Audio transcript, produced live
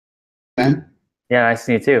Man. Yeah, nice to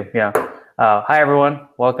see you too. Yeah. Hi, everyone.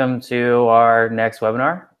 Welcome to our next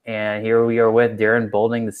webinar. And here we are with Darren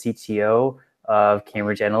Bolding, the CTO of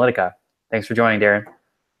Cambridge Analytica. Thanks for joining, Darren.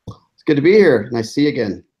 It's good to be here. Nice to see you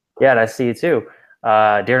again. Yeah, nice to see you too.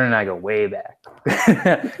 Darren and I go way back.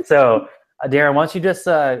 So, Darren, why don't you just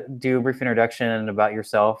do a brief introduction about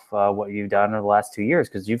yourself, what you've done over the last 2 years,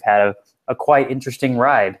 because you've had a quite interesting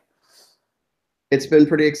ride. It's been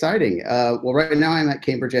pretty exciting. Well, right now I'm at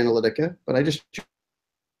Cambridge Analytica, but I just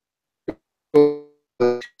before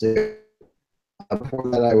that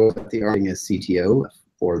I was at the Army as CTO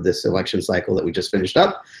for this election cycle that we just finished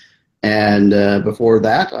up. And before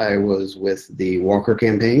that, I was with the Walker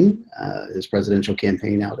campaign, his presidential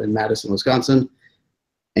campaign out in Madison, Wisconsin.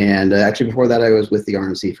 And actually before that, I was with the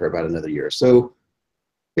RNC for about another year. So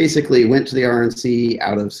basically went to the RNC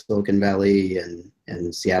out of Silicon Valley and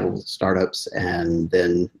Seattle startups, and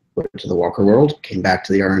then went to the Walker world, came back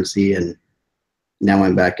to the RNC, and now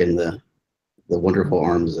I'm back in the wonderful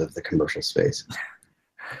arms of the commercial space.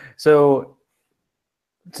 So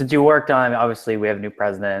since you worked on, obviously we have a new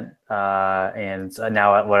president, and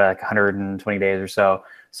now at what, like 120 days or so.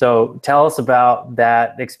 So tell us about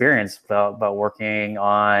that experience, about working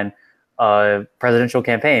on a presidential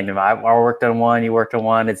campaign. I worked on one, you worked on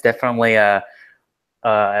one. It's definitely a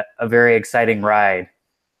very exciting ride.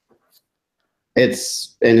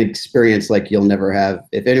 It's an experience like you'll never have.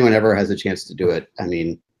 If anyone ever has a chance to do it, I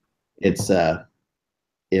mean, it'll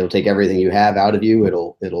take everything you have out of you.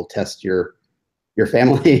 It'll test your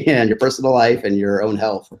family and your personal life and your own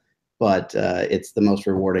health. But it's the most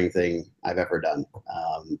rewarding thing I've ever done,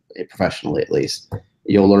 professionally at least.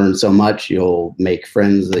 You'll learn so much. You'll make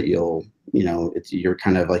friends that you're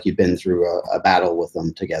kind of like you've been through a battle with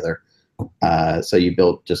them together. So you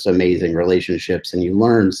build just amazing relationships, and you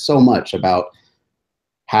learn so much about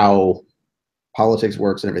how politics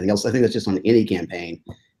works and everything else. I think that's just on any campaign.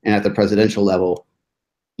 And at the presidential level,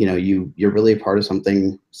 you're really a part of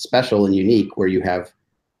something special and unique, where you have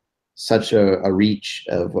such a reach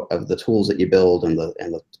of the tools that you build and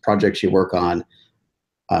the projects you work on.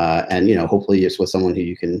 And hopefully it's with someone who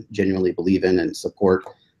you can genuinely believe in and support,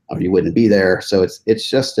 or you wouldn't be there. So it's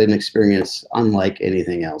just an experience unlike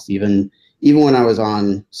anything else. Even when I was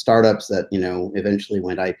on startups that eventually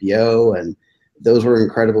went IPO, and those were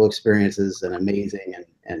incredible experiences and amazing,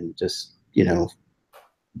 and just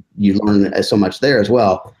you learn so much there as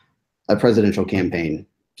well. A presidential campaign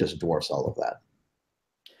just dwarfs all of that.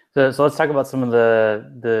 So let's talk about some of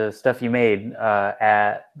the stuff you made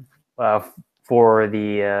for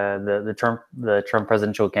the Trump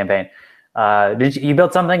presidential campaign. You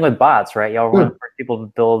built something with bots, right? Y'all were one of the first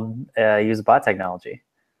people to use bot technology.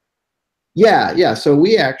 Yeah. So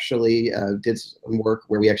we actually did some work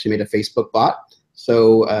where we actually made a Facebook bot.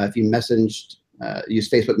 So if you use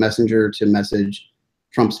Facebook Messenger to message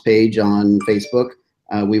Trump's page on Facebook,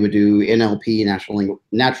 we would do NLP,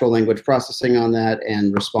 natural language processing on that,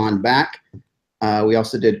 and respond back. We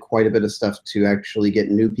also did quite a bit of stuff to actually get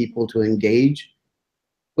new people to engage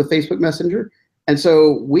with Facebook Messenger. And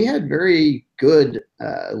so we had very good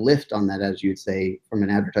lift on that, as you'd say, from an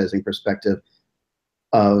advertising perspective,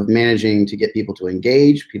 of managing to get people to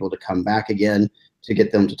engage, people to come back again, to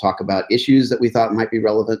get them to talk about issues that we thought might be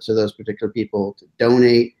relevant to those particular people, to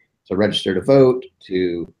donate, to register to vote,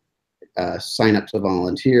 to sign up to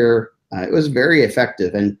volunteer. It was very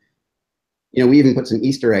effective. And we even put some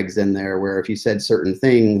Easter eggs in there where if you said certain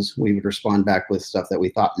things, we would respond back with stuff that we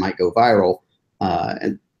thought might go viral.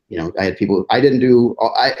 And I had people, I'm in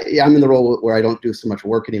the role where I don't do so much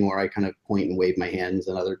work anymore. I kind of point and wave my hands,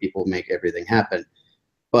 and other people make everything happen.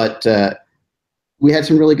 But we had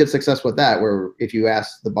some really good success with that, where if you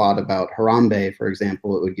asked the bot about Harambe, for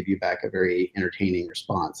example, it would give you back a very entertaining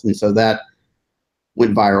response. And so that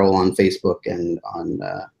went viral on Facebook and on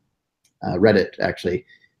Reddit, actually.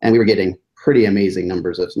 And we were getting pretty amazing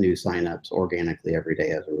numbers of new signups organically every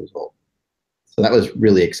day as a result. So that was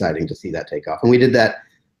really exciting to see that take off. And we did that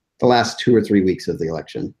the last 2 or 3 weeks of the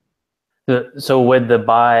election. So with the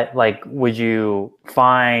bot, would you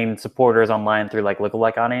find supporters online through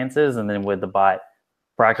lookalike audiences, and then would the bot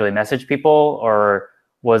proactively message people, or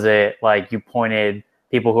was it like you pointed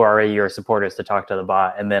people who are already your supporters to talk to the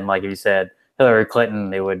bot, and then if you said Hillary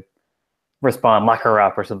Clinton, they would respond, lock her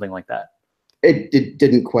up or something like that? It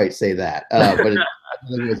didn't quite say that, but it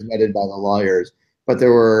was vetted by the lawyers. But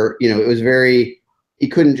there were, it was it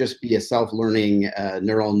couldn't just be a self-learning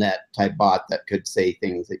neural net type bot that could say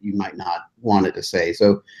things that you might not want it to say.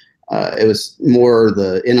 So it was more,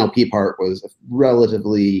 the NLP part was a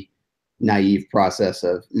relatively naive process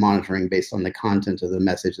of monitoring based on the content of the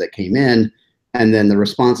message that came in. And then the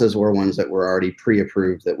responses were ones that were already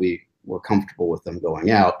pre-approved that we were comfortable with them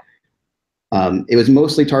going out. It was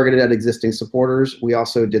mostly targeted at existing supporters. We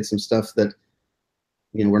also did some stuff that,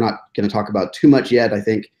 we're not going to talk about too much yet, I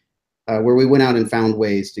think, where we went out and found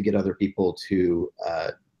ways to get other people to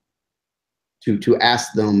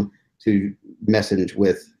ask them to message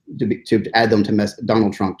with, to add them to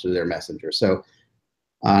Donald Trump to their messenger. So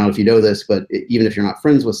I don't know if you know this, but even if you're not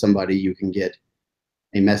friends with somebody, you can get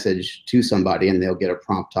a message to somebody and they'll get a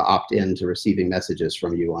prompt to opt in to receiving messages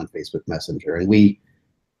from you on Facebook Messenger. And we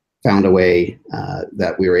found a way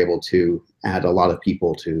that we were able to add a lot of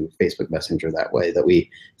people to Facebook Messenger that way that we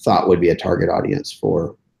thought would be a target audience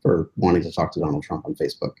for wanting to talk to Donald Trump on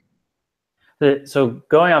Facebook. So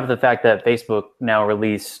going off of the fact that Facebook now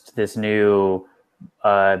released this new,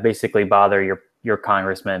 basically bother your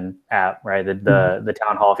congressman app, right? The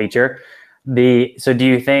town hall feature. So do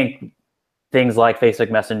you think things like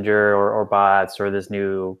Facebook Messenger or bots or this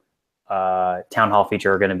new town hall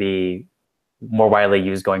feature are going to be more widely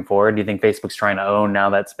used going forward? Do you think Facebook's trying to own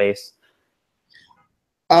now that space?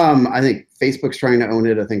 I think Facebook's trying to own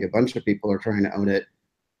it. I think a bunch of people are trying to own it.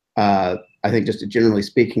 I think just generally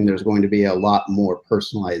speaking, there's going to be a lot more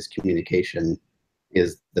personalized communication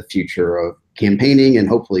is the future of campaigning and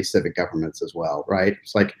hopefully civic governments as well, right?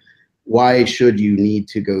 It's like, why should you need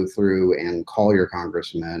to go through and call your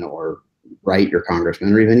congressman or write your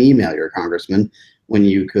congressman or even email your congressman when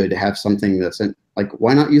you could have something that's like,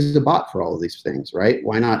 why not use a bot for all of these things, right?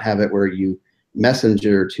 Why not have it where you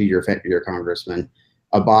messenger to your congressman?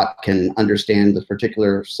 A bot can understand the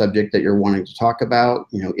particular subject that you're wanting to talk about,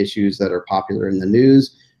 issues that are popular in the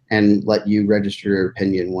news, and let you register your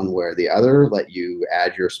opinion one way or the other, let you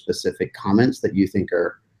add your specific comments that you think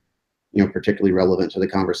are, particularly relevant to the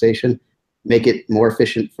conversation, make it more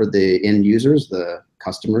efficient for the end users, the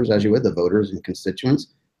customers, as you would, the voters and constituents,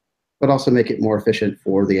 but also make it more efficient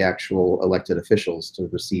for the actual elected officials to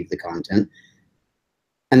receive the content.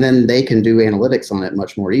 And then they can do analytics on it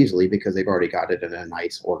much more easily because they've already got it in a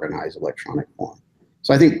nice, organized electronic form.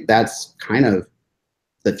 So I think that's kind of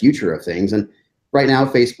the future of things. And right now,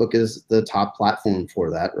 Facebook is the top platform for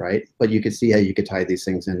that, right? But you could see how you could tie these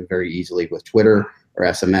things in very easily with Twitter or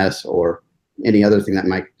SMS or any other thing that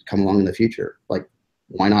might come along in the future. Like,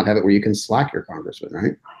 why not have it where you can Slack your congressman,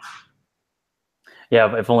 right?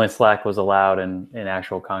 Yeah, if only Slack was allowed in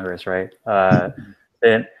actual Congress, right?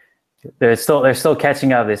 They're still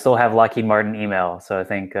catching up. They still have Lockheed Martin email, so I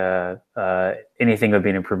think anything would be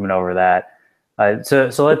an improvement over that. So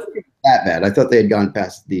let's that bad. I thought they had gone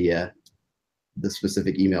past the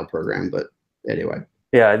specific email program, but anyway.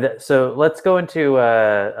 Yeah. So let's go into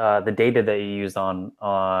the data that you used on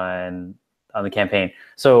the campaign.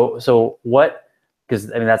 So what? Because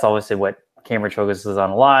that's obviously what Cambridge focuses on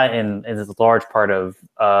a lot, and it's a large part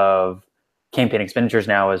of campaign expenditures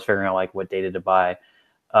now is figuring out like what data to buy.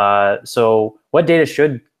 So what data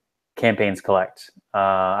should campaigns collect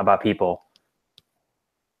about people?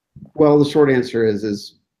 Well, the short answer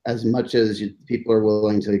is as much as people are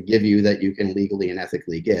willing to give you that you can legally and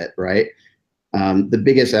ethically get, right? The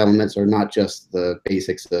biggest elements are not just the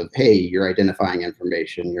basics of, hey, you're identifying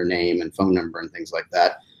information, your name and phone number and things like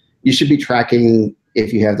that. You should be tracking,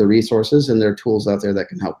 if you have the resources, and there are tools out there that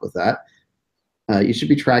can help with that. You should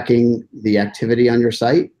be tracking the activity on your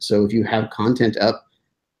site. So if you have content up,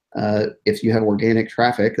 if you have organic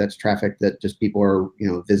traffic, that's traffic that just people are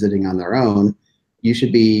visiting on their own, you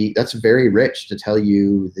should be, that's very rich to tell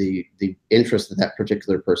you the interest that that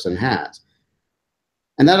particular person has.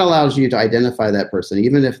 And that allows you to identify that person,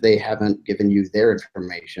 even if they haven't given you their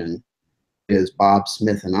information. It is Bob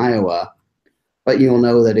Smith in Iowa, but you'll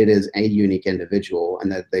know that it is a unique individual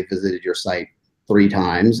and that they visited your site 3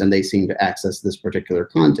 times and they seem to access this particular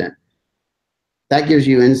content. That gives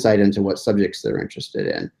you insight into what subjects they're interested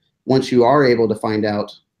in. Once you are able to find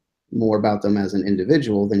out more about them as an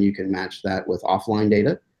individual, then you can match that with offline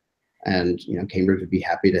data. And Cambridge would be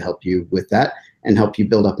happy to help you with that and help you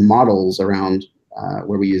build up models around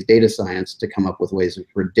where we use data science to come up with ways to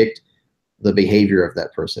predict the behavior of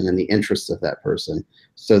that person and the interests of that person,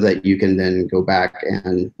 so that you can then go back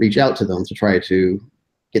and reach out to them to try to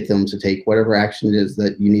get them to take whatever action it is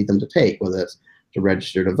that you need them to take, whether it's to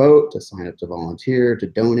register to vote, to sign up to volunteer, to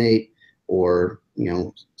donate, or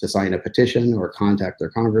to sign a petition or contact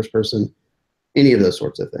their congressperson, any of those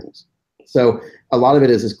sorts of things. So a lot of it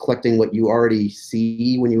is collecting what you already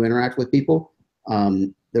see when you interact with people.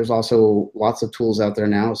 There's also lots of tools out there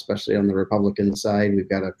now, especially on the Republican side. We've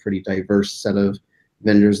got a pretty diverse set of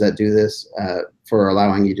vendors that do this for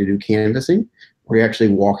allowing you to do canvassing, where you're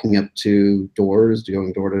actually walking up to doors,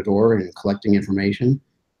 going door to door and collecting information.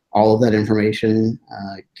 All of that information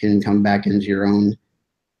can come back into your own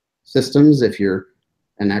systems if you're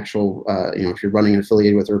an actual, if you're running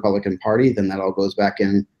affiliated with the Republican Party, then that all goes back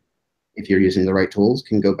in. If you're using the right tools,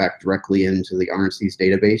 can go back directly into the RNC's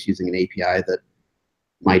database using an API that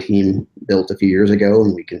my team built a few years ago,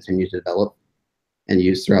 and we continue to develop and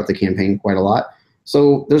use throughout the campaign quite a lot.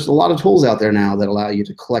 So there's a lot of tools out there now that allow you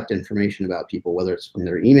to collect information about people, whether it's from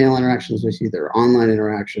their email interactions with you, their online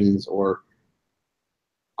interactions, or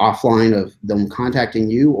offline of them contacting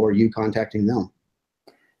you or you contacting them.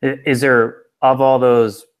 Is there, of all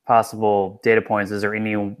those possible data points, is there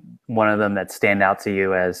any one of them that stand out to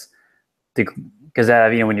you as, because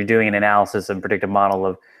when you're doing an analysis and predictive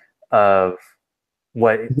model of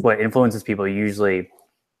what influences people, you usually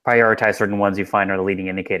prioritize certain ones you find are the leading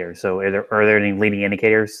indicators. So are there any leading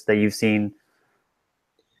indicators that you've seen?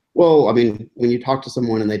 Well, I mean, when you talk to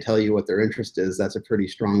someone and they tell you what their interest is, that's a pretty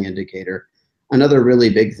strong indicator. Another really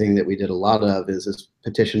big thing that we did a lot of is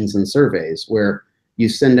petitions and surveys, where you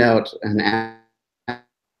send out an ad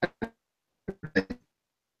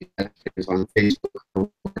on Facebook or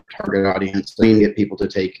target audience, so you can get people to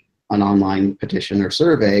take an online petition or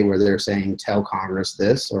survey where they're saying, tell Congress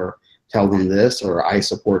this, or tell them this, or I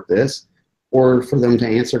support this, or for them to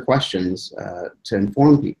answer questions to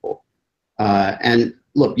inform people. And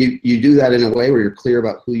look, you do that in a way where you're clear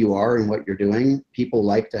about who you are and what you're doing. People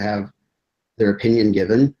like to have their opinion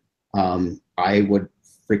given. I would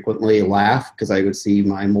frequently laugh because I would see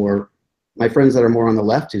my friends that are more on the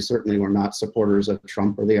left, who certainly were not supporters of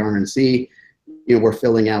Trump or the RNC, were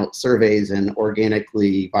filling out surveys and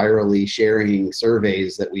organically, virally sharing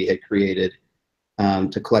surveys that we had created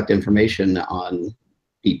to collect information on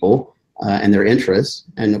people and their interests.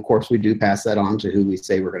 And of course, we do pass that on to who we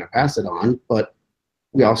say we're going to pass it on, but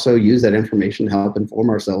we also use that information to help inform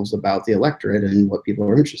ourselves about the electorate and what people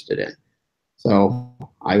are interested in. So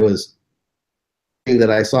I was saying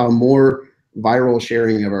that I saw more viral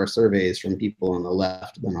sharing of our surveys from people on the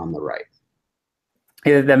left than on the right.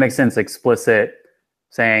 Yeah, that makes sense. Explicit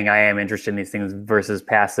saying I am interested in these things versus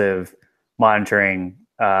passive monitoring,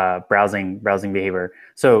 browsing behavior.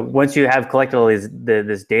 So once you have collected all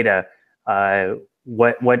this data,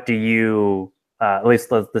 what do you, at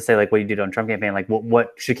least let's say like what you did on Trump campaign, like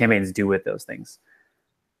what should campaigns do with those things?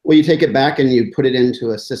 Well, you take it back and you put it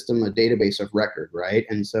into a system, a database of record, right?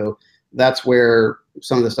 And so that's where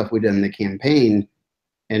some of the stuff we did in the campaign,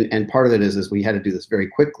 and part of it is we had to do this very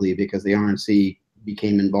quickly because the RNC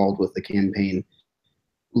became involved with the campaign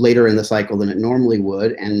later in the cycle than it normally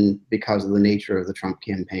would, and because of the nature of the Trump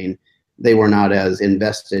campaign, they were not as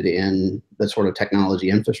invested in the sort of technology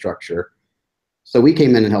infrastructure. So we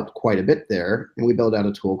came in and helped quite a bit there, and we built out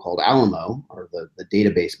a tool called Alamo, or the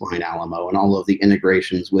database behind Alamo, and all of the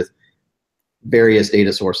integrations with various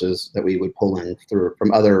data sources that we would pull in through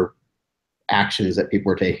from other actions that people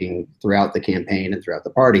were taking throughout the campaign and throughout the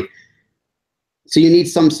party. So you need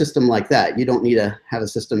some system like that. You don't need to have a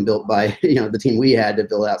system built by the team we had to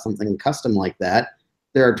build out something custom like that.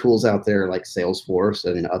 There are tools out there like Salesforce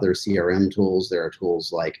and other CRM tools. There are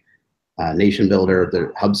tools like Nation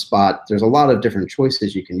Builder, HubSpot. There's a lot of different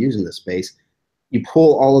choices you can use in this space. You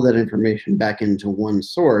pull all of that information back into one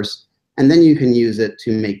source, and then you can use it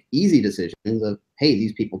to make easy decisions of, hey,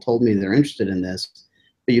 these people told me they're interested in this.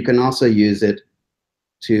 But you can also use it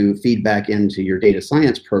to feed back into your data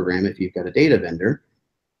science program if you've got a data vendor.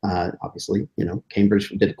 Obviously, Cambridge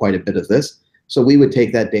did quite a bit of this. So we would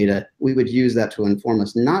take that data, we would use that to inform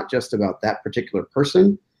us not just about that particular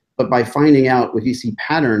person, but by finding out if you see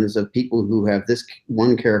patterns of people who have this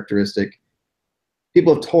one characteristic.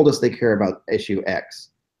 People have told us they care about issue X.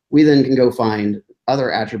 We then can go find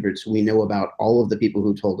other attributes we know about all of the people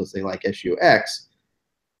who told us they like issue X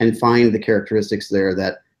and find the characteristics there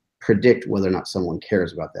that predict whether or not someone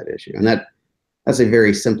cares about that issue. And that's a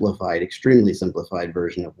very simplified, extremely simplified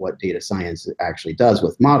version of what data science actually does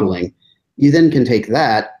with modeling. You then can take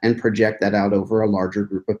that and project that out over a larger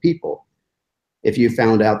group of people. If you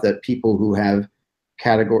found out that people who have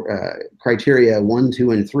criteria 1,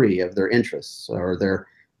 2, and 3 of their interests, or their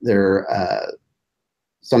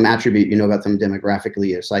some attribute about them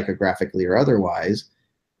demographically or psychographically or otherwise,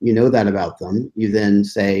 that about them, you then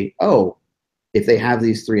say, oh, if they have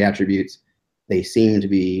these 3 attributes, they seem to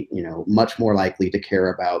be much more likely to care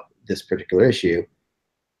about this particular issue.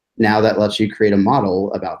 Now that lets you create a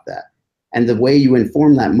model about that. And the way you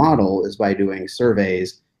inform that model is by doing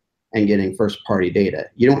surveys and getting first-party data.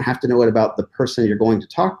 You don't have to know it about the person you're going to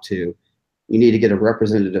talk to. You need to get a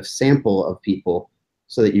representative sample of people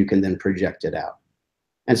so that you can then project it out.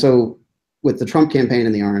 And so with the Trump campaign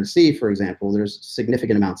and the RNC, for example, there's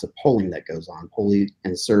significant amounts of polling that goes on, polling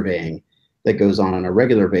and surveying that goes on a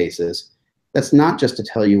regular basis. That's not just to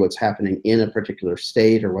tell you what's happening in a particular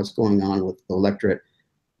state or what's going on with the electorate,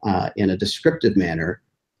 in a descriptive manner.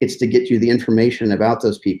 It's to get you the information about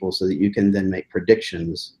those people so that you can then make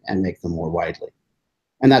predictions and make them more widely.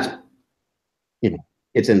 And that's,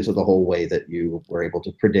 it's into the whole way that you were able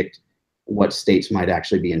to predict what states might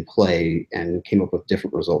actually be in play and came up with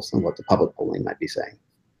different results than what the public polling might be saying.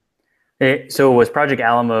 So was Project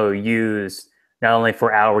Alamo used not only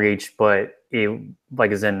for outreach, but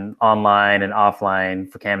like as in online and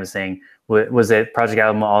offline for canvassing? Was it Project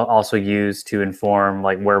Alamo also used to inform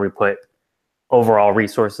like where we put overall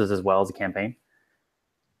resources as well as a campaign?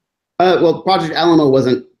 Well, Project Alamo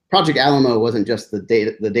wasn't just the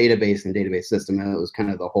database and database system. It was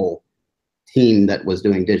kind of the whole team that was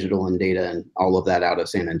doing digital and data and all of that out of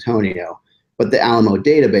San Antonio. But the Alamo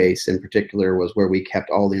database in particular was where we kept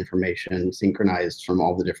all the information synchronized from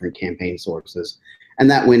all the different campaign sources.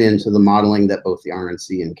 And that went into the modeling that both the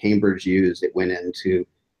RNC and Cambridge used. It went into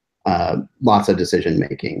lots of decision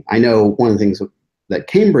making. I know one of the things that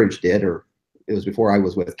Cambridge did, or it was before I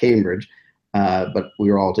was with Cambridge, but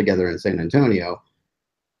we were all together in San Antonio.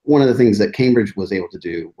 One of the things that Cambridge was able to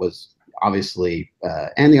do was obviously,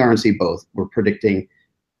 and the RNC both, were predicting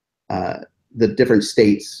the different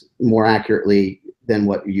states more accurately than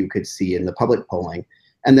what you could see in the public polling.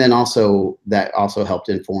 And then also that also helped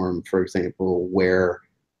inform, for example, where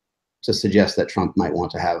to suggest that Trump might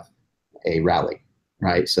want to have a rally,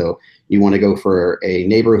 right? So you want to go for a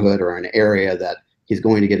neighborhood or an area that he's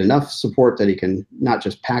going to get enough support that he can not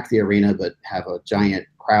just pack the arena, but have a giant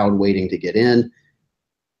crowd waiting to get in.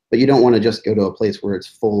 But you don't want to just go to a place where it's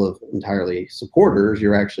full of entirely supporters.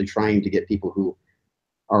 You're actually trying to get people who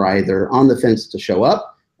are either on the fence to show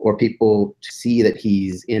up or people to see that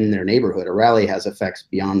he's in their neighborhood. A rally has effects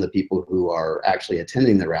beyond the people who are actually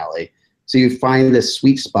attending the rally. So you find this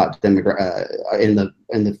sweet spot in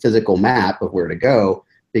the physical map of where to go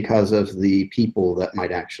because of the people that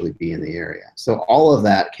might actually be in the area. So all of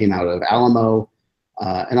that came out of Alamo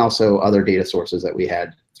and also other data sources that we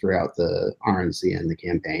had throughout the RNC and the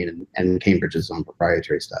campaign and Cambridge's own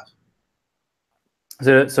proprietary stuff.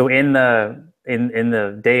 So in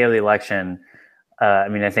the day of the election, I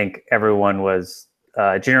mean, I think everyone was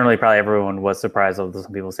generally probably everyone was surprised. Although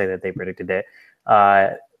some people say that they predicted it,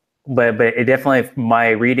 but it definitely, my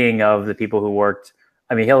reading of the people who worked,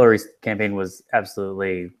 I mean, Hillary's campaign was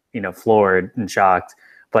absolutely floored and shocked,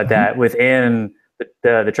 but that within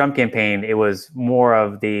the Trump campaign, it was more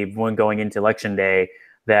of the one going into election day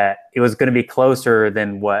that it was going to be closer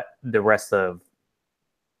than what the rest of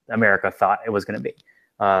America thought it was going to be.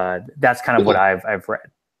 That's kind of what I've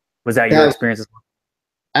read. Was that your experience as well?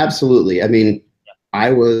 Absolutely. I mean,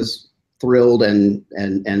 I was thrilled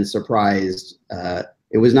and surprised.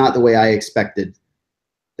 It was not the way I expected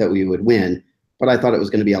that we would win, but I thought it was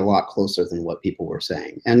going to be a lot closer than what people were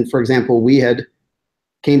saying. And for example,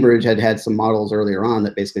 Cambridge had some models earlier on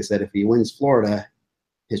that basically said if he wins Florida,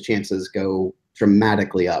 his chances go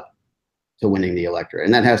dramatically up to winning the electorate.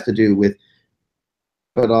 And that has to do with,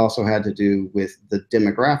 but also had to do with the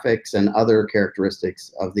demographics and other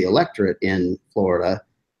characteristics of the electorate in Florida,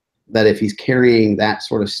 that if he's carrying that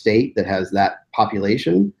sort of state that has that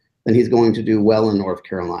population, then he's going to do well in North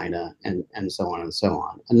Carolina and so on and so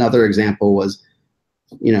on. Another example was,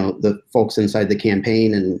 the folks inside the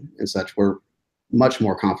campaign and such were much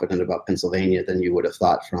more confident about Pennsylvania than you would have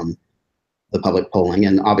thought from the public polling,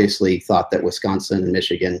 and obviously thought that Wisconsin and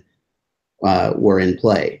Michigan were in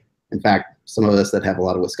play. In fact, some of us that have a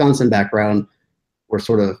lot of Wisconsin background were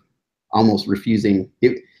sort of almost refusing.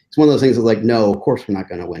 It's one of those things of like, no, of course we're not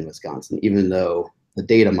going to win Wisconsin, even though the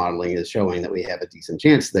data modeling is showing that we have a decent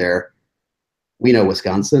chance there. We know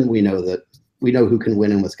Wisconsin. We know who can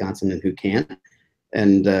win in Wisconsin and who can't.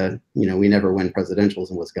 And, we never win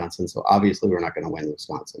presidentials in Wisconsin, so obviously we're not going to win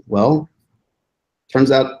Wisconsin. Well,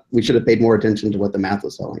 turns out we should have paid more attention to what the math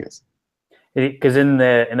was telling us. Because in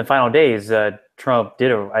the final days, Trump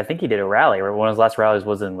I think he did a rally, or one of his last rallies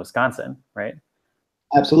was in Wisconsin, right?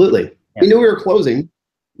 Absolutely. Yeah. We knew we were closing,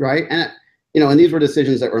 right? And, and these were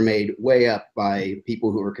decisions that were made way up by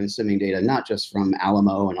people who were consuming data, not just from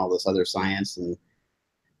Alamo and all this other science and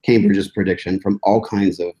Cambridge's prediction, from all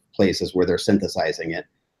kinds of places where they're synthesizing it.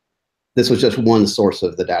 This was just one source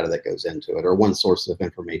of the data that goes into it, or one source of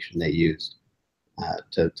information they used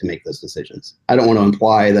to make those decisions. I don't want to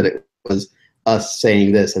imply that it was us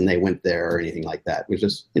saying this and they went there or anything like that. It was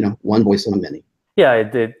just, one voice among many.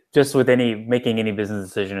 Yeah, just with making any business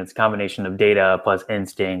decision, it's a combination of data plus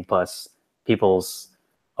instinct plus people's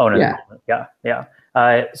own involvement.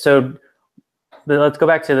 Yeah. So let's go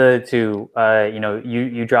back to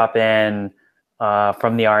you drop in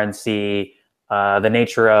from the RNC. The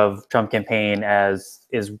nature of Trump campaign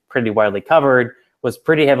is pretty widely covered. was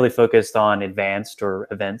pretty heavily focused on advanced or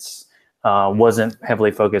events. Wasn't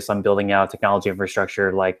heavily focused on building out technology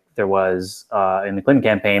infrastructure like there was in the Clinton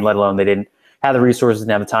campaign, let alone they didn't have the resources,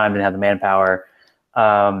 didn't have the time, didn't have the manpower.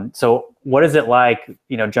 So what is it like,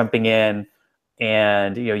 jumping in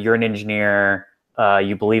and, you're an engineer,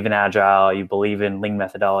 you believe in Agile, you believe in Lean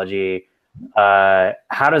methodology.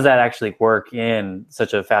 How does that actually work in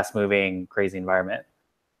such a fast moving, crazy environment?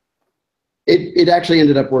 It actually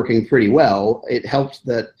ended up working pretty well. It helped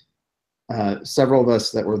that several of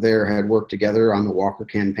us that were there had worked together on the Walker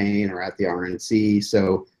campaign or at the RNC.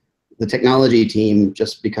 So the technology team,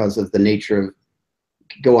 just because of the nature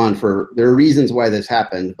of, there are reasons why this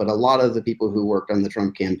happened, but a lot of the people who worked on the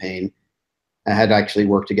Trump campaign had actually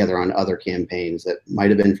worked together on other campaigns that might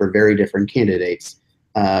have been for very different candidates.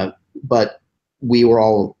 But we were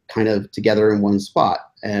all kind of together in one spot.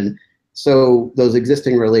 And so those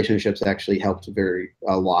existing relationships actually helped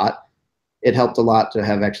a lot. It helped a lot to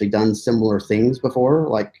have actually done similar things before,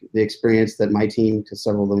 like the experience that my team, because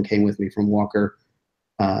several of them came with me from Walker,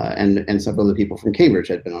 and several of the people from Cambridge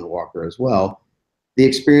had been on Walker as well. The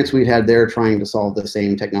experience we'd had there trying to solve the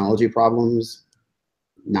same technology problems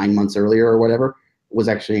 9 months earlier or whatever was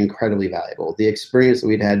actually incredibly valuable. The experience that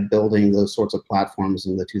we'd had building those sorts of platforms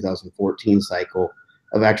in the 2014 cycle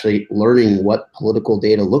of actually learning what political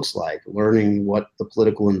data looks like, learning what the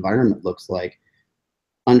political environment looks like,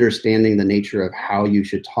 understanding the nature of how you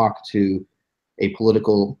should talk to a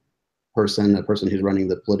political person, a person who's running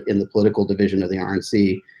in the political division of the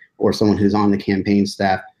RNC, or someone who's on the campaign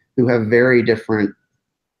staff, who have very different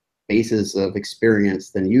bases of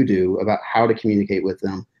experience than you do about how to communicate with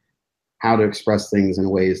them, how to express things in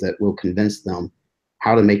ways that will convince them,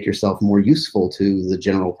 how to make yourself more useful to the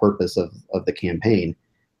general purpose of the campaign.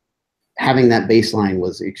 Having that baseline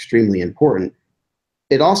was extremely important.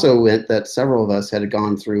 It also meant that several of us had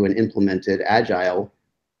gone through and implemented Agile,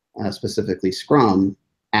 specifically Scrum,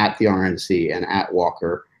 at the RNC and at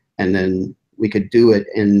Walker, and then we could do it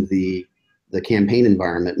in the campaign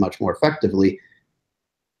environment much more effectively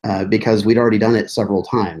because we'd already done it several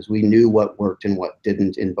times. We knew what worked and what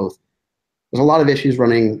didn't in both. There's a lot of issues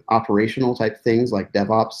running operational type things like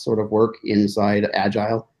DevOps sort of work inside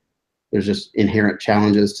Agile. There's just inherent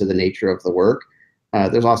challenges to the nature of the work.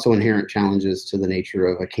 There's also inherent challenges to the nature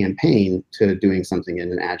of a campaign to doing something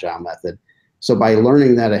in an Agile method. So by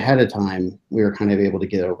learning that ahead of time, we were kind of able to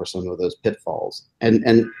get over some of those pitfalls. And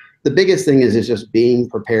the biggest thing is just being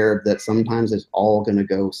prepared that sometimes it's all going to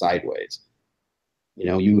go sideways.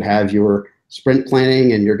 You have your sprint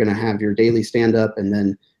planning and you're going to have your daily stand-up, and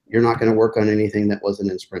then you're not going to work on anything that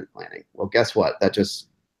wasn't in sprint planning. Well, guess what? That just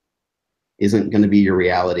isn't going to be your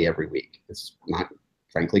reality every week. It's not,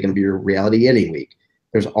 frankly, going to be your reality any week.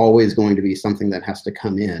 There's always going to be something that has to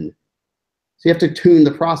come in. So you have to tune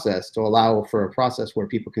the process to allow for a process where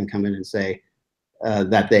people can come in and say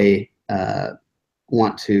that they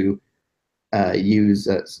want to use,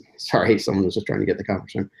 sorry, someone was just trying to get the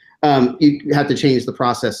conference room. You have to change the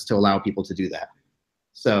process to allow people to do that.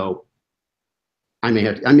 So I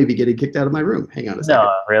may be getting kicked out of my room. Hang on a second.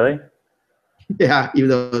 No, really? Yeah, even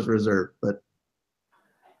though it was reserved, but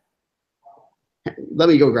let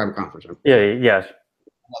me go grab a conference room. Yeah.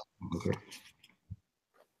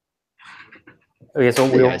 Okay,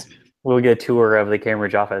 so we'll get a tour of the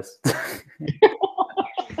Cambridge office.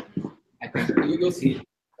 You go see.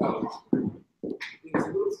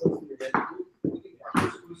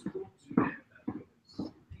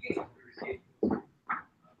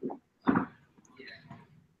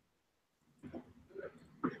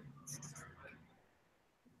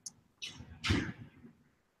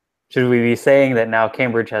 Should we be saying that now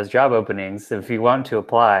Cambridge has job openings? If you want to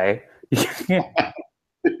apply.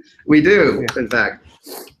 We do, in fact.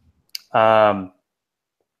 So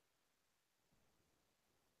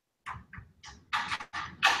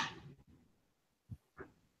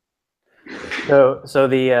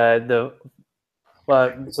the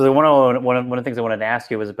one of the things I wanted to ask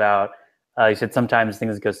you was about, you said sometimes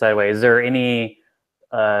things go sideways. Is there any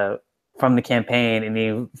from the campaign,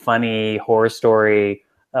 any funny horror story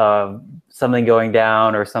of something going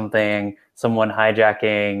down or someone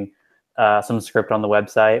hijacking some script on the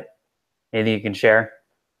website? Anything you can share?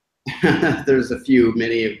 There's a few,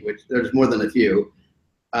 many of which, there's more than a few.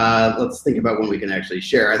 Let's think about one we can actually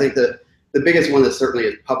share. I think the biggest one that certainly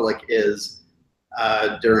is public is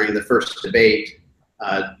during the first debate,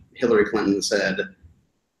 Hillary Clinton said,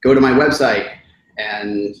 "Go to my website,"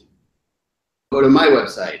 and go to my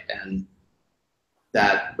website, and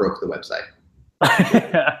that broke the website.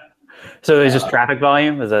 So it's just traffic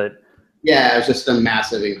volume? Is it? Yeah, it was just a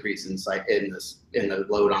massive increase in the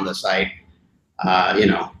load on the site.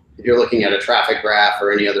 if you're looking at a traffic graph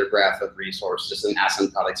or any other graph of resource, just an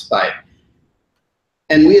asymptotic spike.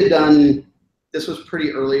 And we had done, this was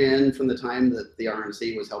pretty early in from the time that the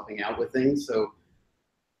RNC was helping out with things. So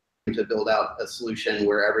to build out a solution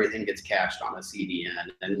where everything gets cached on a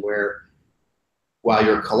CDN, and where while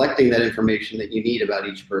you're collecting that information that you need about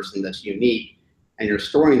each person that's unique, and you're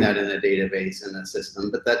storing that in a database in a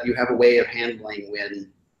system, but that you have a way of handling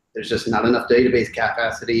when there's just not enough database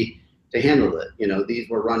capacity to handle it. You know, these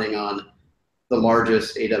were running on the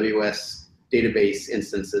largest AWS database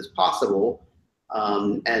instances possible,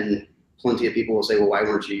 and plenty of people will say, well, why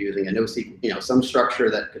weren't you using a NoSQL, you know, some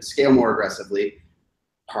structure that could scale more aggressively?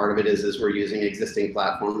 Part of it is we're using existing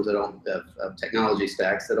platforms that of technology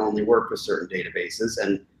stacks that only work with certain databases,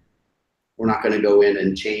 and we're not going to go in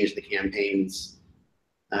and change the campaign's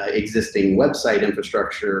existing website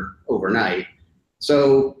infrastructure overnight.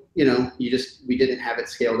 So, you know, we didn't have it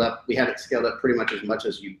scaled up. We had it scaled up pretty much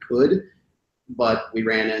as you could, but we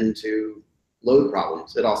ran into load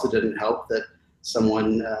problems. It also didn't help that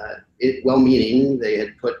someone, well-meaning, they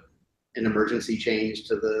had put an emergency change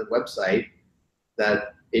to the website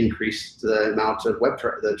that increased the amount of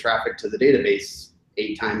the traffic to the database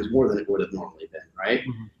 8 times more than it would have normally been, right?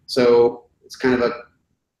 Mm-hmm. So it's kind of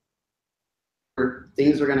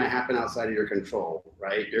things are going to happen outside of your control,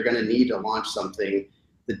 right? You're going to need to launch something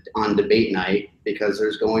on debate night because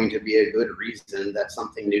there's going to be a good reason that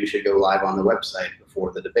something new should go live on the website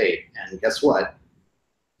before the debate. And guess what?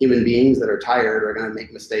 Human beings that are tired are going to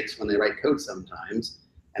make mistakes when they write code sometimes,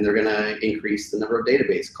 and they're going to increase the number of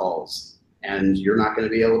database calls, and you're not going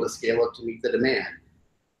to be able to scale up to meet the demand.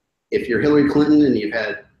 If you're Hillary Clinton and you've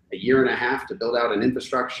had a year and a half to build out an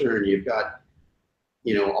infrastructure and you've got,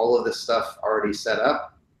 you know, all of this stuff already set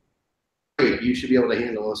up, you should be able to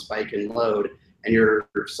handle a spike in load, and your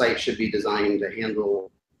site should be designed to handle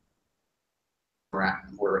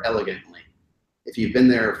more elegantly. If you've been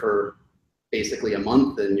there for basically a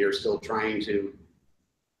month and you're still trying to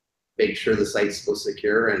make sure the site's still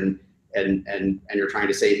secure and you're trying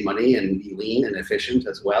to save money and be lean and efficient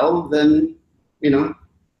as well, then, you know,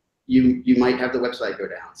 you might have the website go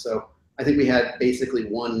down. So I think we had basically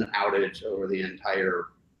one outage over the entire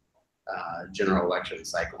general election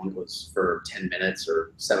cycle, and it was for 10 minutes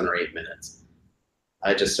or 7 or 8 minutes.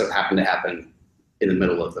 It just so happened to happen in the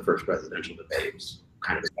middle of the first presidential debate. It was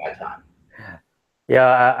kind of a bad time. Yeah,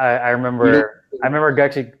 I remember. I remember going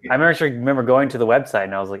to the website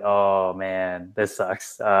and I was like, "Oh man, this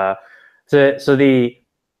sucks." So something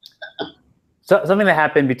that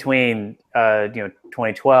happened between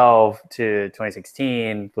 2012 to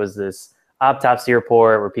 2016 was this autopsy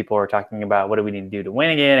report where people were talking about what do we need to do to win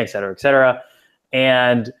again, et cetera, et cetera.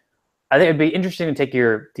 And I think it'd be interesting to get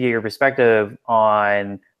your perspective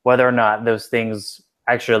on whether or not those things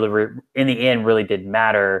actually, in the end, really did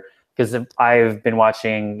matter. Because I've been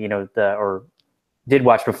watching, did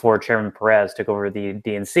watch before Chairman Perez took over the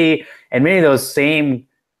DNC, and many of those same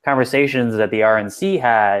conversations that the RNC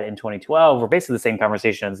had in 2012 were basically the same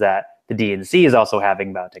conversations that the DNC is also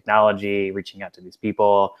having about technology, reaching out to these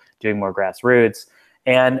people, doing more grassroots.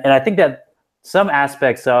 And I think that some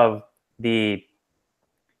aspects of the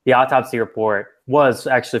autopsy report was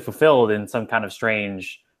actually fulfilled in some kind of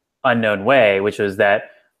strange, unknown way, which was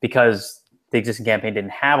that because the existing campaign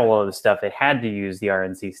didn't have all of the stuff, it had to use the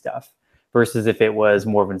RNC stuff. Versus if it was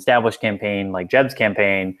more of an established campaign like Jeb's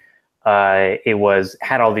campaign, it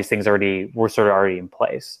had all these things were sort of already in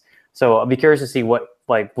place. So I'd be curious to see what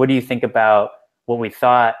do you think about what we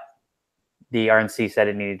thought the RNC said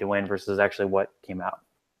it needed to win versus actually what came out?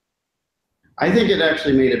 I think it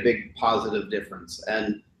actually made a big positive difference.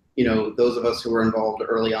 And, those of us who were involved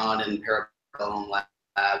early on in parallel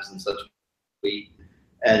labs and such,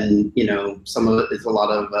 and some of it is a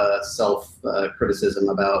lot of self-criticism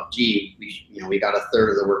about, gee, we got a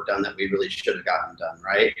third of the work done that we really should have gotten done,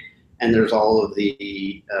 right? And there's all of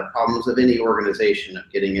the problems of any organization of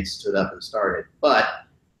getting it stood up and started. But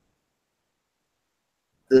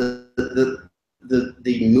the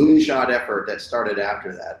moonshot effort that started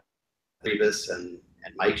after that, Davis and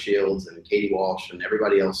Mike Shields and Katie Walsh and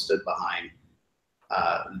everybody else stood behind.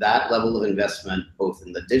 That level of investment, both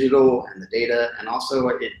in the digital and the data, and also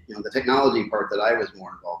the technology part that I was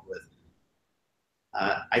more involved with,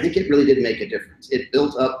 I think it really did make a difference. It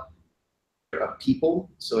built up people,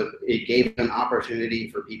 so it gave an opportunity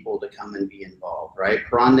for people to come and be involved, right?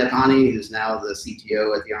 Paran Nepani, who's now the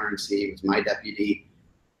CTO at the RNC, was my deputy.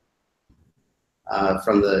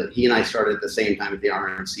 He and I started at the same time at the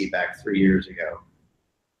RNC back 3 years ago.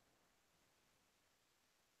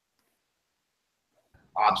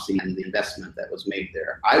 And the investment that was made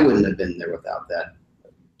there. I wouldn't have been there without that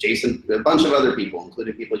Jason, a bunch of other people,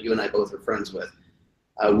 including people you and I both are friends with,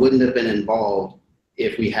 wouldn't have been involved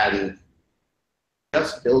if we hadn't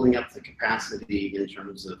just building up the capacity in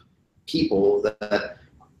terms of people that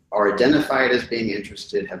are identified as being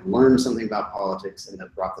interested, have learned something about politics, and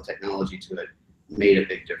have brought the technology to it, made a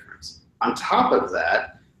big difference. On top of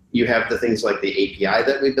that, you have the things like the API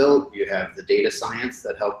that we built, you have the data science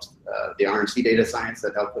that helped, the RNC data science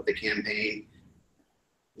that helped with the campaign,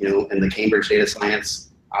 you know, and the Cambridge data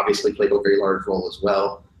science obviously played a very large role as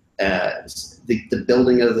well. The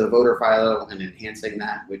building of the voter file and enhancing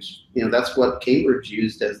that, which, you know, that's what Cambridge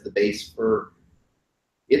used as the base for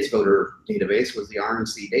its voter database, was the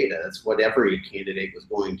RNC data. That's what every candidate was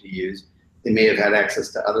going to use. They may have had access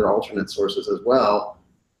to other alternate sources as well.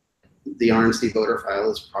 The RNC voter file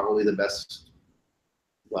is probably the best.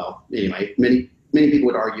 Well, anyway, many people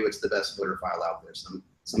would argue it's the best voter file out there.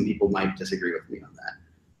 Some people might disagree with me on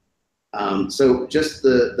that. So just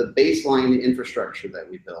the baseline infrastructure that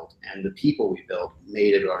we built and the people we built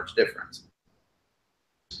made a large difference.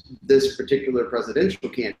 This particular presidential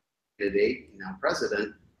candidate, now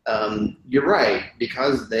president, you're right,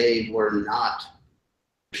 because they were not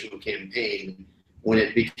a national campaign, when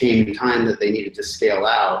it became time that they needed to scale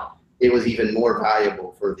out, it was even more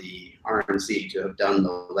valuable for the RNC to have done the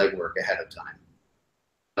legwork ahead of time.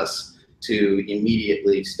 Us to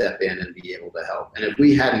immediately step in and be able to help. And if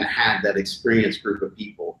we hadn't had that experienced group of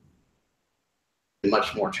people,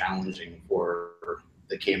 much more challenging for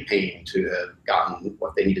the campaign to have gotten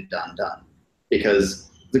what they needed done. Because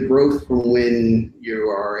the growth from when you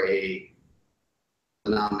are a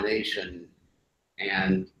nomination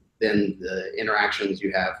and then the interactions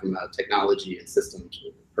you have from a technology and systems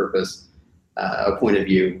purpose, a point of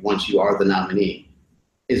view, once you are the nominee,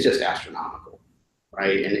 is just astronomical.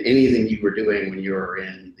 Right, and anything you were doing when you were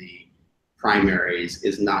in the primaries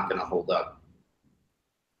is not going to hold up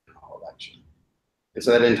in an election. And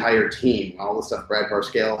so that entire team, all the stuff Brad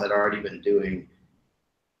Parscale had already been doing,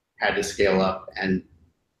 had to scale up, and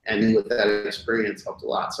with that experience helped a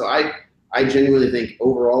lot. So I genuinely think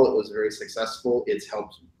overall it was very successful. It's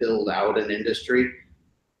helped build out an industry.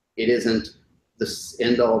 It isn't the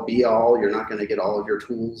end all be all. You're not going to get all of your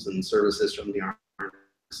tools and services from the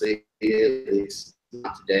RNC, at least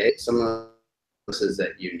not today. Some of the services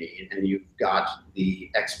that you need, and you've got the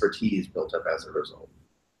expertise built up as a result.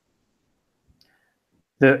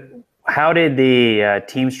 How did the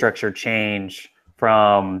team structure change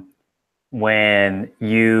from when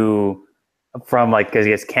you, from like, I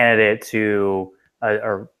guess, candidate to,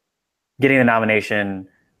 or getting the nomination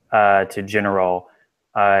to general?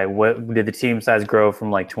 What did the team size grow from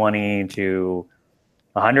like 20 to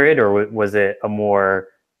 100, or was it a more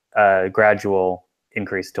gradual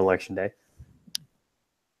increase to election day?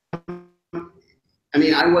 I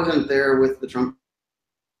mean, I wasn't there with the Trump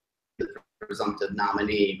presumptive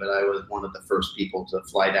nominee, but I was one of the first people to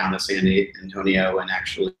fly down to San Antonio and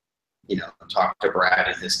actually, you know, talk to Brad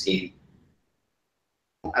and his team.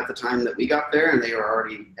 At the time that we got there, and they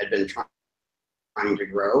had been trying to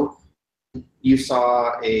grow, you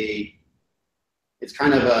saw it's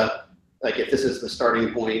kind of like, if this is the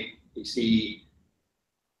starting point, you see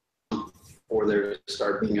for there to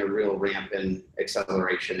start being a real ramp in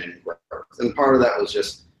acceleration and growth. And part of that was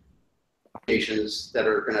just conversations that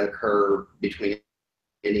are going to occur between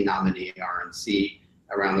any nominee and RNC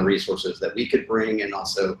around the resources that we could bring, and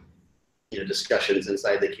also, you know, discussions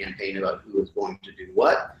inside the campaign about who was going to do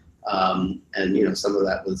what. And, you know, some of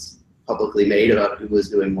that was publicly made about who was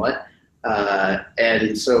doing what.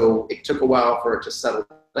 And so it took a while for it to settle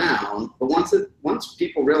down. But once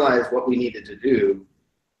people realized what we needed to do,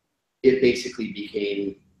 it basically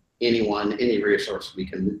became any resource we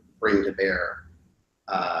can bring to bear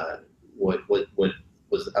what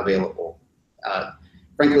was available.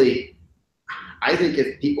 Frankly, I think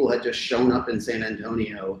if people had just shown up in San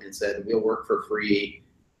Antonio and said, we'll work for free,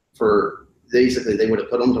 basically they would have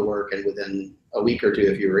put them to work, and within a week or two,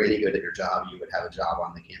 if you were any good at your job, you would have a job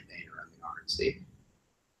on the campaign or on the RNC.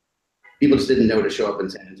 People just didn't know to show up in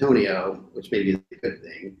San Antonio, which may be a good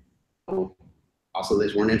thing. Also, they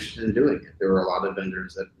just weren't interested in doing it. There were a lot of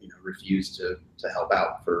vendors that, you know, refused to help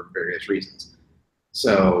out for various reasons.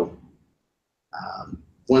 So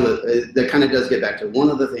one of that kind of does get back to one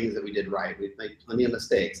of the things that we did right. We made plenty of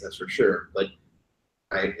mistakes, that's for sure. But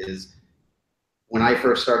right is when I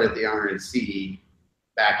first started the RNC,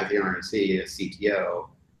 back at the RNC as CTO,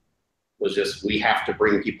 was just, we have to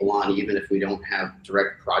bring people on even if we don't have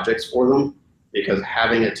direct projects for them, because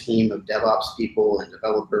having a team of DevOps people and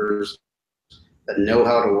developers that know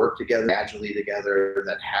how to work together, agilely together,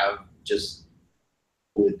 that have just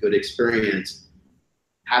with good experience,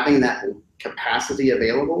 having that capacity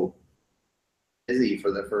available, busy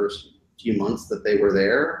for the first few months that they were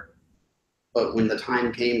there. But when the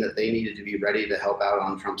time came that they needed to be ready to help out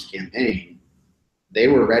on Trump's campaign, they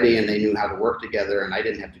were ready and they knew how to work together, and I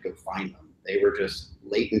didn't have to go find them. They were just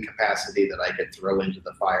latent capacity that I could throw into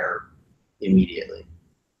the fire immediately.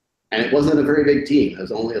 And it wasn't a very big team. It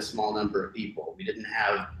was only a small number of people. We didn't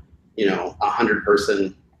have,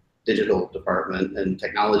 100-person digital department and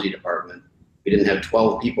technology department. We didn't have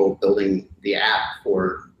 12 people building the app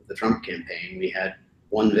for the Trump campaign. We had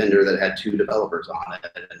one vendor that had 2 developers on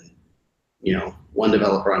it, and one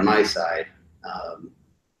developer on my side.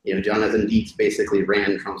 Jonathan Dietz basically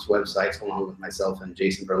ran Trump's websites along with myself and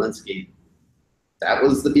Jason Berlinski. That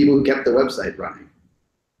was the people who kept the website running.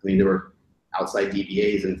 I mean, there were outside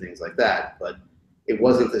DBAs and things like that, but it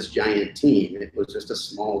wasn't this giant team. It was just a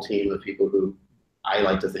small team of people who I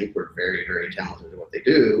like to think were very, very talented at what they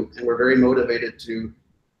do, and were very motivated to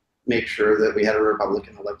make sure that we had a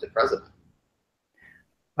Republican elected president.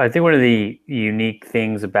 I think one of the unique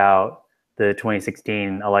things about the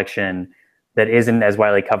 2016 election that isn't as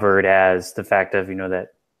widely covered as the fact of, that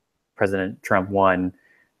President Trump won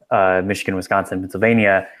Michigan, Wisconsin,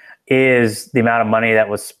 Pennsylvania, is the amount of money that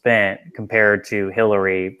was spent compared to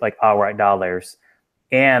Hillary, like outright dollars,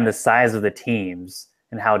 and the size of the teams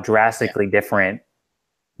and how drastically different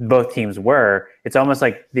both teams were. It's almost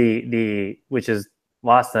like the which is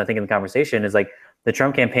lost, I think, in the conversation, is like the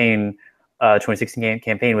Trump campaign, 2016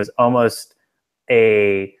 campaign was almost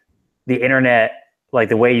the internet, like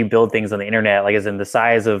the way you build things on the internet, like as in the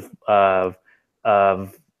size of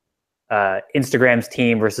Instagram's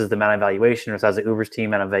team versus the amount of valuation, or size of Uber's team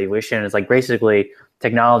amount of valuation. It's like basically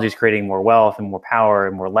technology is creating more wealth and more power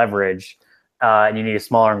and more leverage, and you need a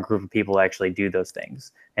smaller group of people to actually do those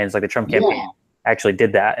things. And it's like the Trump campaign actually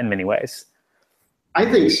did that in many ways.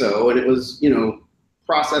 I think so, and it was,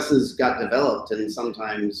 processes got developed, and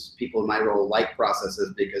sometimes people in my role like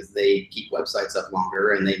processes because they keep websites up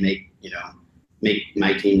longer, and they make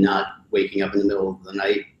my team not waking up in the middle of the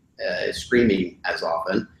night screaming as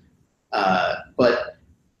often. But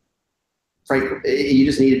frankly, you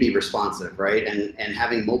just need to be responsive, right? And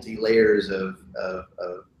having multi-layers of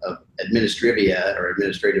administrivia or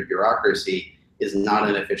administrative bureaucracy is not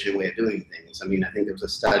an efficient way of doing things. I mean, I think there was a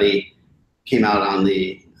study came out on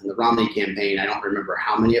the Romney campaign. I don't remember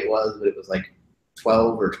how many it was, but it was like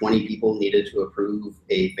 12 or 20 people needed to approve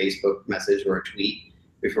a Facebook message or a tweet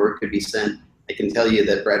before it could be sent. I can tell you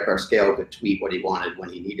that Brad Parscale could tweet what he wanted when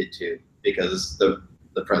he needed to, because the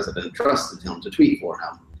president trusted him to tweet for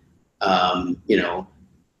him. And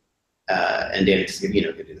Danny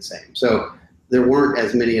Scavino could do the same. So there weren't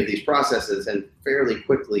as many of these processes, and fairly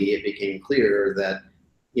quickly it became clear that,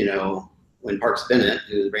 when Parks Bennett,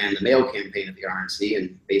 who ran the mail campaign at the RNC,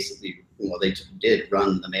 and basically, they did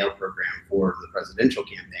run the mail program for the presidential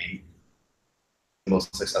campaign, the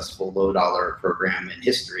most successful low-dollar program in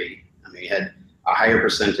history. I mean, we had a higher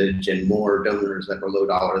percentage and more donors that were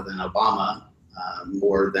low-dollar than Obama,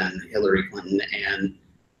 more than Hillary Clinton and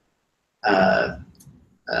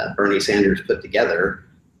Bernie Sanders put together.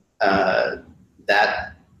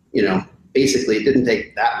 That, basically it didn't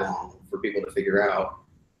take that long for people to figure out.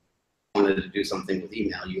 Wanted to do something with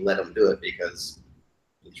email, you let him do it because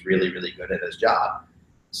he's really, really good at his job.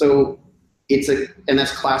 So and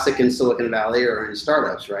that's classic in Silicon Valley or in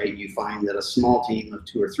startups, right? You find that a small team of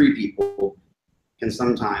 2 or 3 people can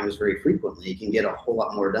sometimes, very frequently, can get a whole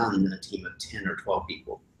lot more done than a team of 10 or 12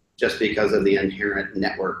 people, just because of the inherent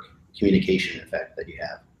network communication effect that you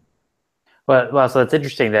have. Well, so it's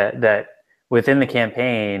interesting that within the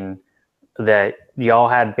campaign that y'all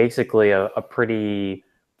had basically a pretty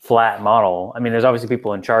flat model. I mean, there's obviously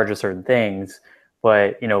people in charge of certain things,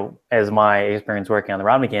 but as my experience working on the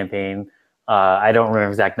Romney campaign, I don't remember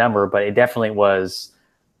the exact number, but it definitely was.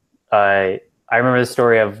 I remember the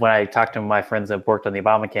story of when I talked to my friends that worked on the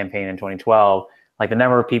Obama campaign in 2012, like the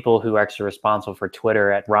number of people who were actually responsible for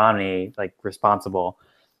Twitter at Romney,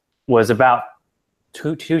 was about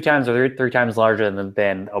two times or three times larger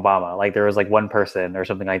than Obama. Like there was like one person or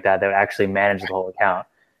something like that actually managed the whole account.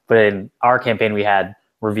 But in our campaign, we had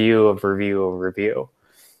review of review of review.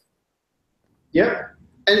 Yeah,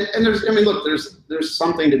 and there's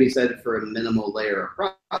something to be said for a minimal layer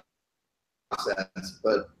of process,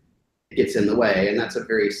 but it gets in the way, and that's a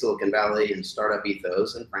very Silicon Valley and startup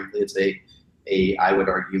ethos, and frankly, it's I would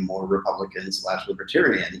argue more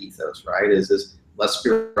Republican/libertarian ethos, right? Is less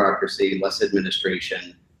bureaucracy, less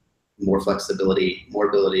administration, more flexibility, more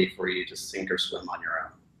ability for you to sink or swim on your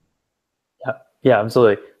own. Yeah,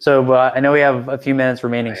 absolutely. So I know we have a few minutes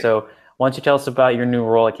remaining. Right. So why don't you tell us about your new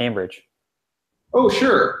role at Cambridge? Oh,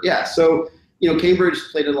 sure. Yeah. So Cambridge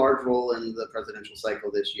played a large role in the presidential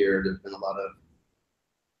cycle this year. There's been a lot of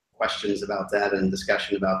questions about that and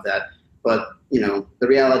discussion about that. But, the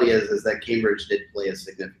reality is that Cambridge did play a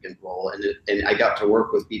significant role, and I got to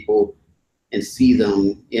work with people and see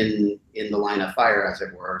them in the line of fire, as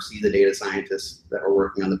it were, see the data scientists that were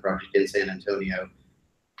working on the project in San Antonio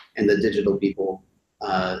and the digital people,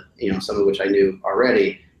 some of which I knew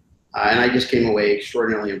already. And I just came away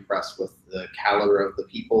extraordinarily impressed with the caliber of the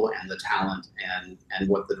people and the talent and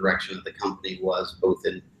what the direction of the company was, both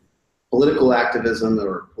in political activism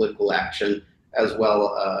or political action, as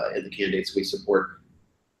well in the candidates we support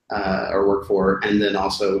or work for, and then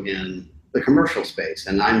also in the commercial space.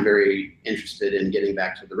 And I'm very interested in getting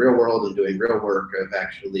back to the real world and doing real work of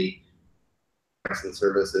actually products and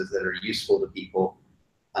services that are useful to people.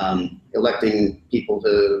 Electing people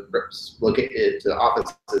to look at it to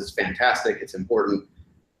office is fantastic. It's important.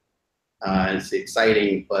 It's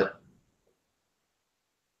exciting, but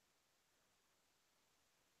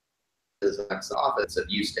as an office of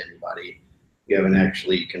use to anybody, you haven't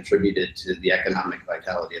actually contributed to the economic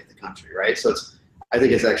vitality of the country, right? So I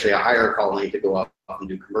think it's actually a higher calling to go up and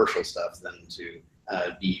do commercial stuff than to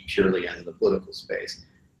be purely in the political space.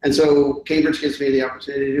 And so Cambridge gives me the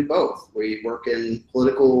opportunity to do both. We work in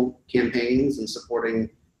political campaigns and supporting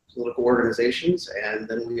political organizations, and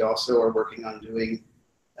then we also are working on doing,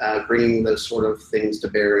 bringing those sort of things to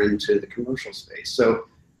bear into the commercial space. So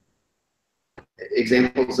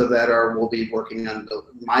examples of that are, we'll be working on,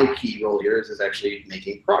 my key role here is actually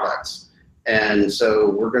making products. And so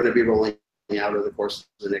we're going to be rolling out over the course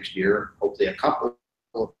of the next year, hopefully a couple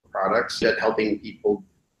of products that helping people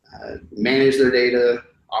manage their data,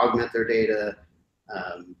 augment their data,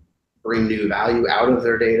 bring new value out of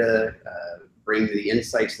their data, bring the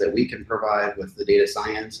insights that we can provide with the data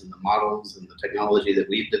science and the models and the technology that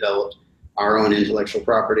we've developed, our own intellectual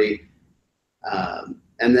property,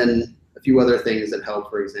 and then a few other things that help,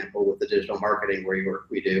 for example, with the digital marketing work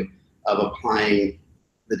we do, of applying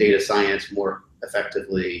the data science more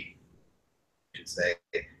effectively, I should say,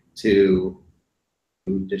 to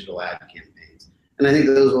digital ad campaigns. And I think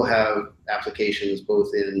those will have applications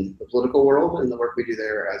both in the political world and the work we do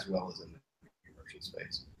there, as well as in the commercial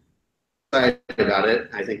space. I'm excited about it.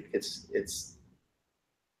 I think it's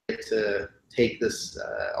to take this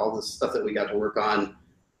all this stuff that we got to work on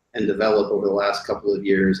and develop over the last couple of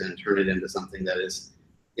years and turn it into something that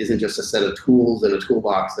isn't just a set of tools in a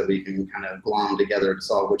toolbox that we can kind of glom together to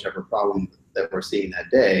solve whichever problem that we're seeing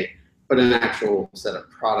that day, but an actual set of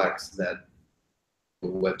products that a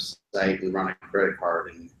website and run a credit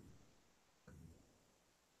card. And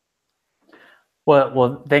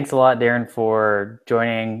well, thanks a lot, Darren, for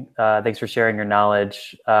joining. Thanks for sharing your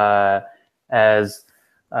knowledge. Thanks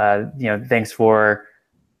for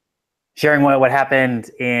sharing what happened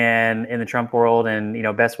in the Trump world,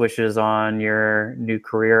 and best wishes on your new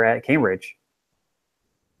career at Cambridge.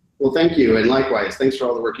 Well, thank you, and likewise, thanks for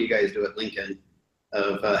all the work you guys do at Lincoln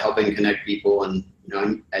of helping connect people. And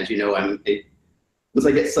as you know, once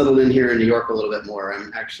I get settled in here in New York a little bit more,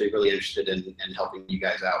 I'm actually really interested in helping you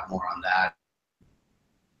guys out more on that.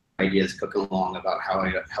 Ideas cooking along about how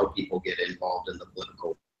I help people get involved in the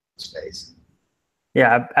political space.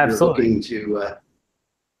 Yeah, absolutely. You're looking to,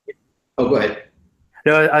 oh, go ahead.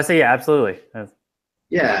 No, I say yeah, absolutely.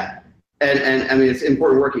 Yeah, and I mean, it's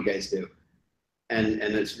important work you guys do, and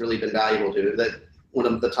it's really been valuable to that. One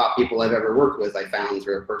of the top people I've ever worked with, I found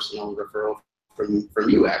through a personal referral from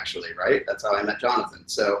you, actually, right? That's how I met Jonathan.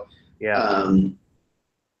 So yeah,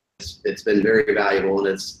 it's been very valuable, and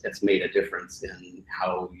it's made a difference in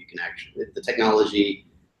how you can actually, the technology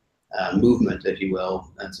movement, if you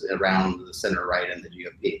will, that's around the center right and the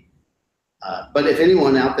GOP. But if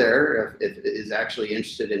anyone out there if is actually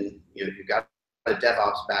interested in, if you've got a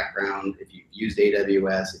DevOps background, if you've used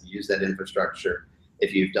AWS, if you use that infrastructure,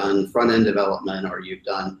 if you've done front-end development, or you've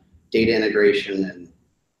done data integration and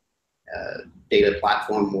data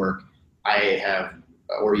platform work, I have,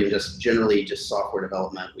 or even just generally just software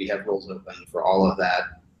development, we have roles open for all of that.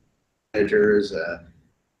 Managers,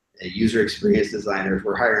 user experience designers,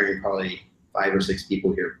 we're hiring probably 5 or 6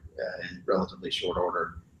 people here in relatively short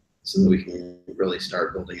order, so that we can really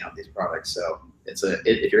start building out these products. So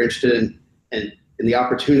if you're interested in the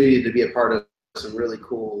opportunity to be a part of some really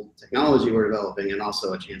cool technology we're developing, and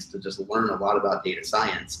also a chance to just learn a lot about data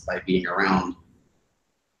science by being around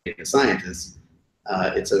data scientists,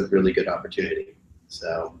 it's a really good opportunity.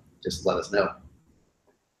 So just let us know.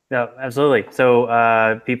 No, absolutely.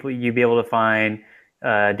 So you'll be able to find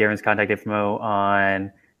Darren's contact info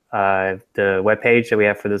on the webpage that we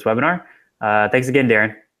have for this webinar. Thanks again,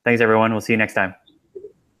 Darren. Thanks, everyone. We'll see you next time.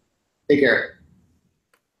 Take care.